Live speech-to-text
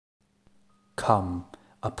Come,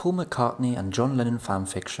 a Paul McCartney and John Lennon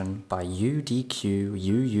fanfiction by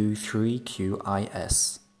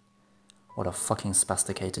UDQUU3QIS. What a fucking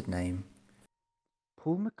spasticated name.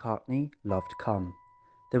 Paul McCartney loved Come.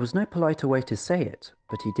 There was no politer way to say it,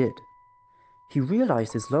 but he did. He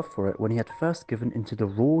realized his love for it when he had first given into the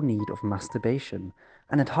raw need of masturbation,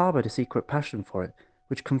 and had harbored a secret passion for it,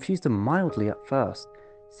 which confused him mildly at first,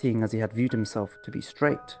 seeing as he had viewed himself to be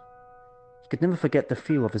straight. He could never forget the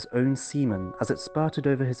feel of his own semen as it spurted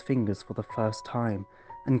over his fingers for the first time,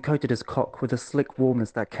 and coated his cock with a slick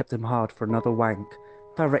warmness that kept him hard for another wank,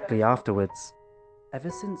 directly afterwards. Ever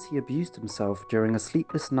since he abused himself during a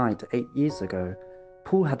sleepless night 8 years ago,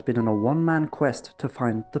 Paul had been on a one-man quest to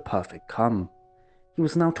find the perfect cum. He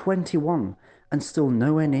was now 21, and still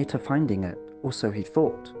nowhere near to finding it, or so he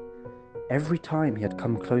thought. Every time he had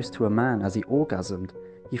come close to a man as he orgasmed,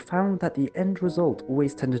 he found that the end result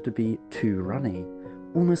always tended to be too runny,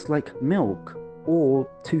 almost like milk, or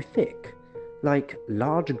too thick, like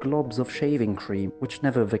large globs of shaving cream which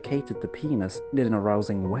never vacated the penis in an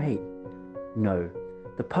arousing way. No,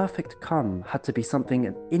 the perfect cum had to be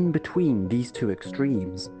something in between these two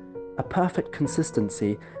extremes, a perfect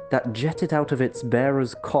consistency that jetted out of its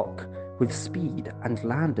bearer's cock with speed and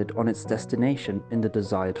landed on its destination in the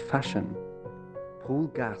desired fashion. Paul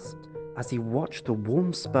gasped as he watched the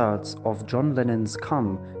warm spurts of John Lennon's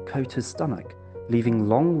cum coat his stomach, leaving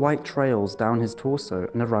long white trails down his torso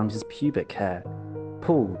and around his pubic hair.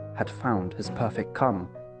 Paul had found his perfect cum.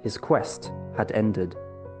 His quest had ended.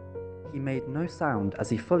 He made no sound as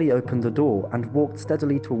he fully opened the door and walked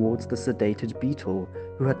steadily towards the sedated Beatle,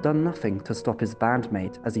 who had done nothing to stop his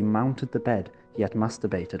bandmate as he mounted the bed he had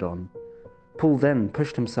masturbated on. Paul then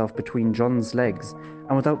pushed himself between John's legs,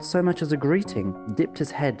 and without so much as a greeting, dipped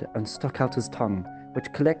his head and stuck out his tongue,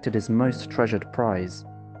 which collected his most treasured prize.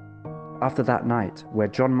 After that night, where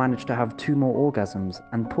John managed to have 2 more orgasms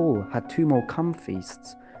and Paul had 2 more cum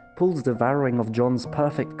feasts, Paul's devouring of John's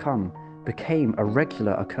perfect cum became a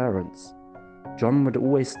regular occurrence. John would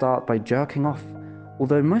always start by jerking off,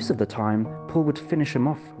 although most of the time Paul would finish him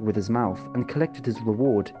off with his mouth and collected his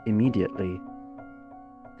reward immediately.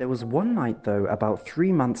 There was one night though, about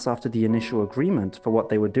 3 months after the initial agreement for what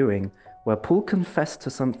they were doing, where Paul confessed to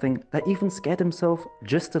something that even scared himself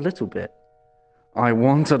just a little bit. "I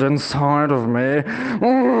want it inside of me."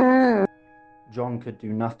 John could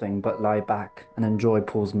do nothing but lie back and enjoy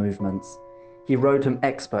Paul's movements. He rode him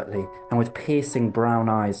expertly and with piercing brown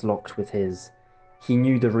eyes locked with his. He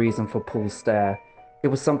knew the reason for Paul's stare. It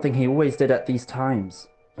was something he always did at these times.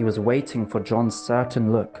 He was waiting for John's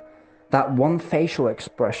certain look, that one facial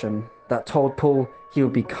expression that told Paul he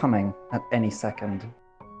would be coming at any second.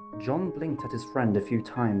 John blinked at his friend a few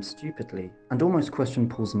times stupidly and almost questioned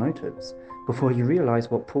Paul's motives before he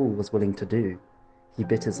realized what Paul was willing to do. He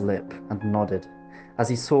bit his lip and nodded as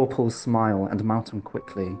he saw Paul smile and mount him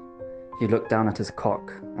quickly. He looked down at his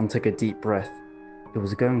cock and took a deep breath. It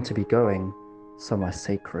was going to be going somewhere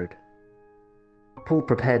sacred. Paul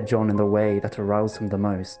prepared John in the way that aroused him the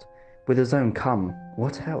most, with his own cum,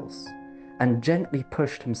 what else? And gently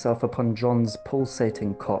pushed himself upon John's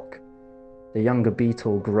pulsating cock. The younger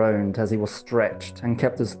Beatle groaned as he was stretched and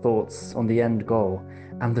kept his thoughts on the end goal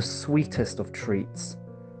and the sweetest of treats.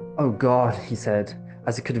 "Oh God," he said,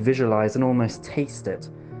 as he could visualize and almost taste it,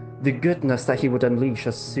 the goodness that he would unleash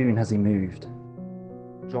as soon as he moved.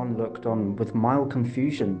 John looked on with mild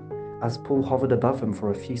confusion as Paul hovered above him for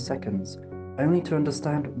a few seconds, only to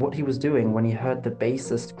understand what he was doing when he heard the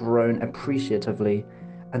bassist groan appreciatively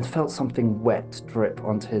and felt something wet drip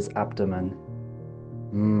onto his abdomen.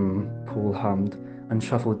 Paul hummed and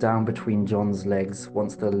shuffled down between John's legs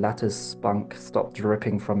once the latter's spunk stopped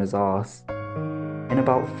dripping from his arse. In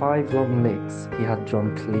about 5 long licks, he had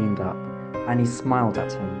John cleaned up, and he smiled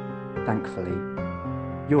at him, thankfully.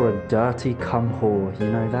 "You're a dirty cum whore, you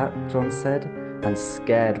know that?" John said, and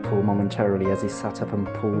scared Paul momentarily as he sat up and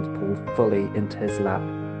pulled Paul fully into his lap.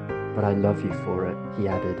 "But I love you for it," he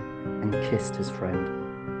added, and kissed his friend.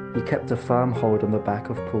 He kept a firm hold on the back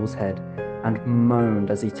of Paul's head and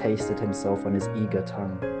moaned as he tasted himself on his eager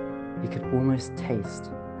tongue. He could almost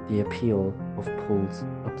taste the appeal of Paul's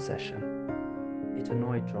obsession. It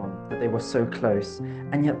annoyed John that they were so close,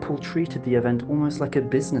 and yet Paul treated the event almost like a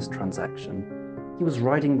business transaction. He was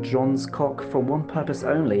riding John's cock for one purpose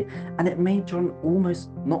only, and it made John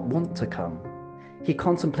almost not want to come. He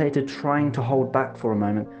contemplated trying to hold back for a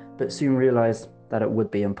moment, but soon realized that it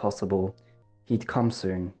would be impossible. He'd come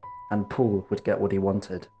soon, and Paul would get what he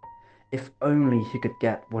wanted. If only he could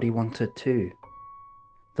get what he wanted too.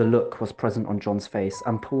 The look was present on John's face,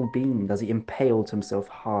 and Paul beamed as he impaled himself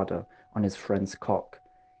harder on his friend's cock.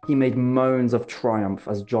 He made moans of triumph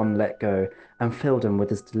as John let go and filled him with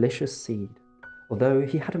his delicious seed, although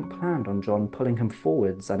he hadn't planned on John pulling him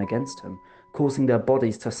forwards and against him, causing their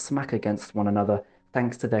bodies to smack against one another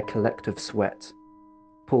thanks to their collective sweat.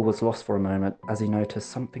 Paul was lost for a moment as he noticed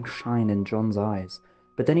something shine in John's eyes,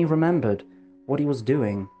 but then he remembered what he was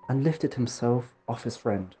doing and lifted himself off his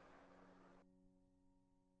friend.